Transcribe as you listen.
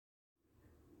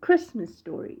Christmas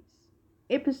Stories,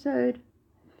 Episode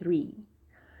 3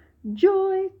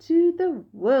 Joy to the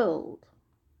World,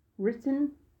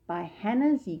 written by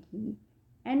Hannah Ziki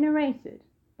and narrated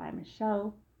by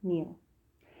Michelle Neal.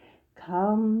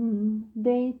 Come,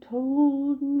 they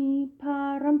told me,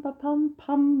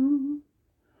 pa-rum-pa-pum-pum.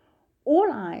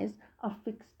 All eyes are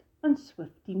fixed on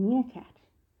Swifty Meerkat.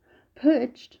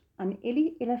 Perched on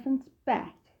Ellie Elephant's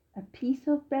back, a piece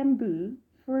of bamboo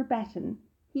for a baton,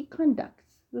 he conducts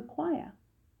the choir.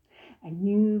 A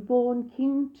newborn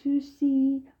king to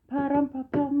see,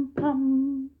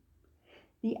 pa-rum-pa-pum-pum.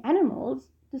 The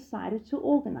animals decided to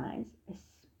organize a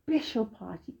special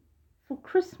party for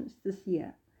Christmas this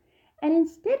year. And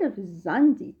instead of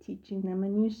Zanzi teaching them a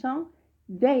new song,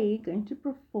 they're going to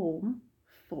perform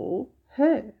for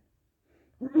her.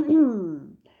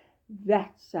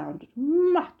 That sounded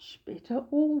much better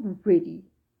already,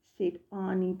 said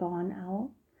Arnie Barn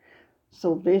Owl.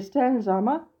 Sylvester and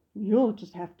Zama, you'll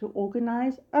just have to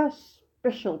organize a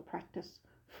special practice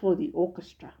for the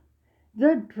orchestra.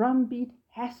 The drum beat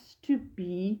has to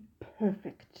be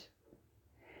perfect.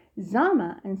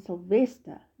 Zama and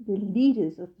Sylvester, the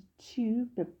leaders of the two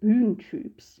baboon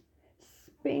troops,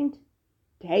 spent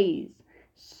days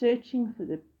searching for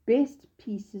the best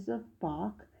pieces of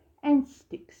bark and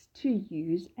sticks to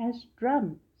use as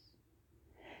drums.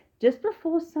 Just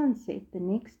before sunset the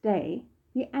next day,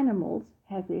 the animals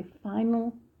have their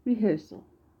final rehearsal.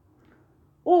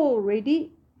 All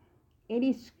ready,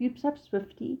 Ellie scoops up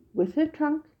Swifty with her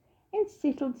trunk and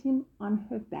settles him on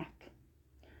her back.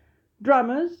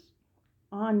 Drummers,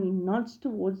 Arnie nods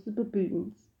towards the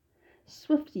baboons.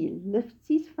 Swifty lifts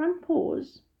his front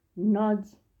paws,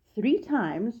 nods 3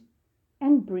 times,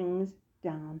 and brings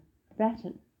down the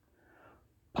baton.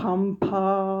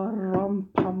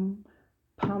 Pum-pa-rum-pum,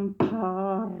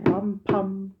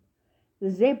 pum-pa-rum-pum. The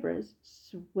zebras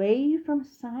sway from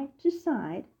side to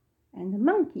side, and the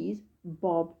monkeys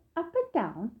bob up and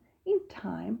down in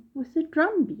time with the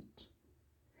drum beat.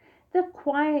 The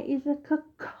choir is a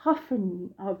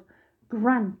cacophony of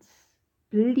grunts,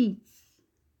 bleats,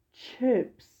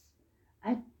 chirps,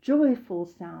 a joyful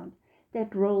sound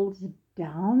that rolls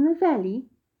down the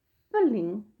valley,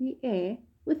 filling the air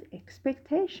with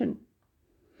expectation.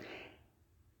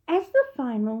 As the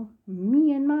final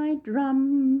 "Me and My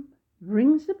Drum"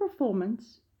 brings the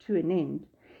performance to an end,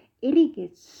 Ellie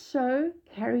gets so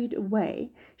carried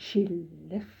away she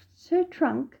lifts her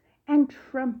trunk and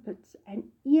trumpets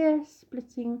an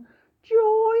ear-splitting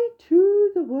 "Joy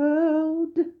to the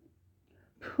World."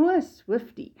 Poor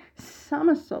Swifty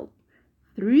somersaults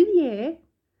through the air,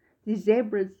 the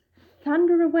zebras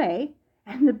thunder away,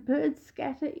 and the birds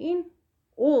scatter in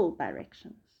all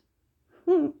directions.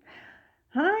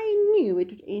 I knew it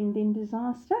would end in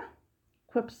disaster,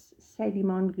 quips Sally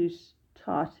Mongoose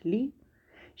tartly.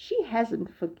 She hasn't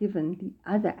forgiven the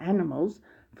other animals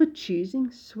for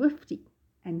choosing Swifty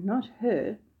and not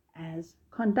her as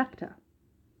conductor.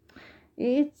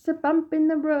 It's a bump in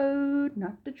the road,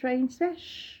 not a train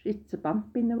smash. It's a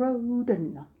bump in the road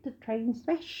and not a train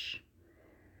smash.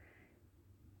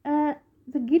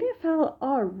 The guinea-fowl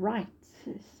are right,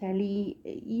 Sally.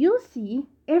 You'll see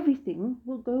everything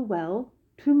will go well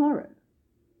tomorrow,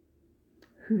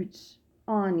 hoots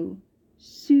Arnie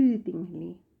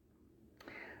soothingly.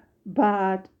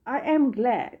 But I am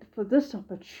glad for this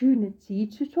opportunity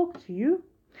to talk to you.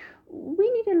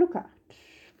 We need a lookout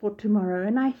for tomorrow,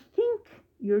 and I think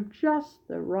you're just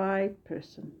the right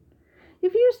person.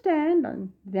 If you stand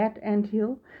on that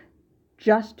anthill,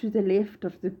 just to the left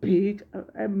of the big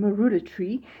marula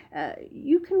tree,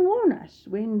 you can warn us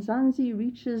when Zanzi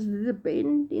reaches the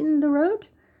bend in the road,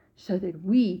 so that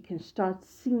we can start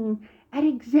singing at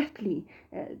exactly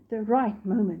the right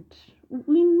moment.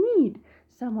 We need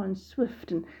someone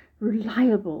swift and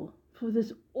reliable for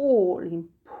this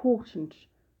all-important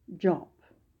job.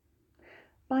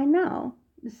 By now,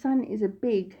 the sun is a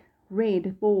big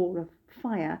red ball of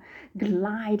fire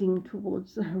gliding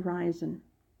towards the horizon.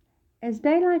 As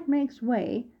daylight makes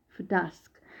way for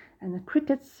dusk and the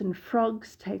crickets and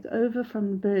frogs take over from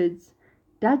the birds,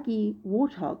 Dougie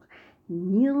Warthog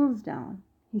kneels down,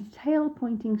 his tail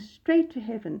pointing straight to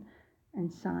heaven,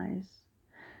 and sighs.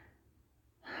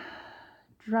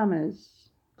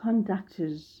 Drummers,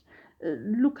 conductors,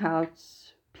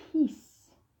 lookouts,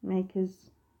 peacemakers,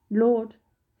 Lord,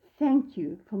 thank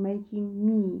you for making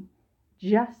me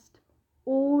just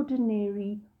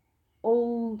ordinary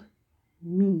old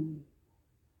me.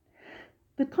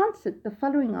 The concert the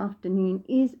following afternoon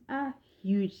is a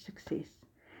huge success.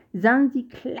 Zanzi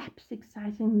claps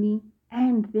excitingly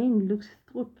and then looks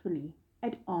thoughtfully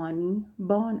at Arnie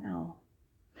Barn Owl.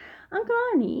 Uncle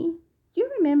Arnie, Do you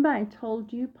remember I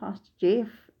told you Pastor Jeff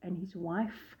and his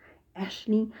wife,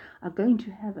 Ashley, are going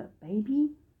to have a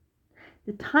baby?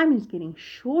 The time is getting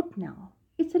short now.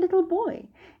 It's a little boy,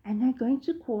 and they're going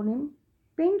to call him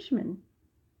Benjamin.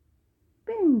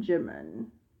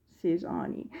 Benjamin, says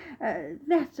Arnie.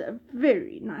 That's a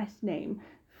very nice name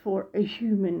for a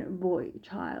human boy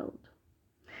child.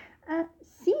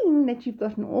 Seeing that you've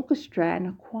got an orchestra and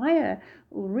a choir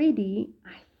already,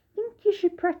 I think you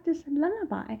should practice a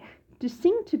lullaby to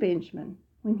sing to Benjamin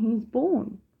when he's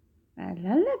born. A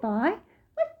lullaby?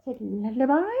 What's a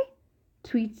lullaby?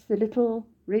 Tweets the little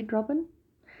red robin.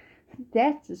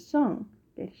 That's a song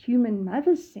that human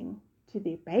mothers sing to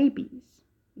their babies,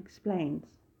 explains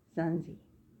Zanzi.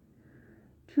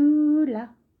 Tula,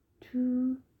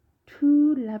 tu,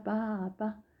 tula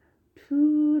baba,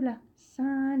 tula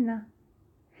sana.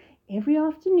 Every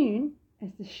afternoon,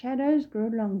 as the shadows grow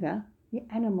longer, the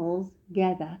animals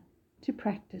gather to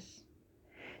practice.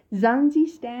 Zanzi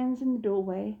stands in the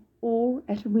doorway or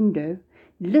at a window,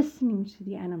 listening to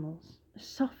the animals, a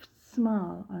soft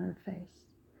smile on her face.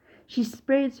 She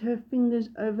spreads her fingers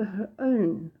over her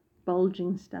own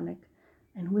bulging stomach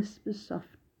and whispers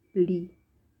softly,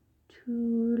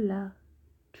 Tula,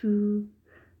 tu,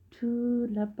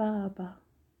 tula baba,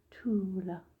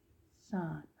 tula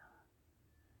sana.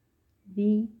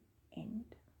 The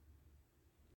end.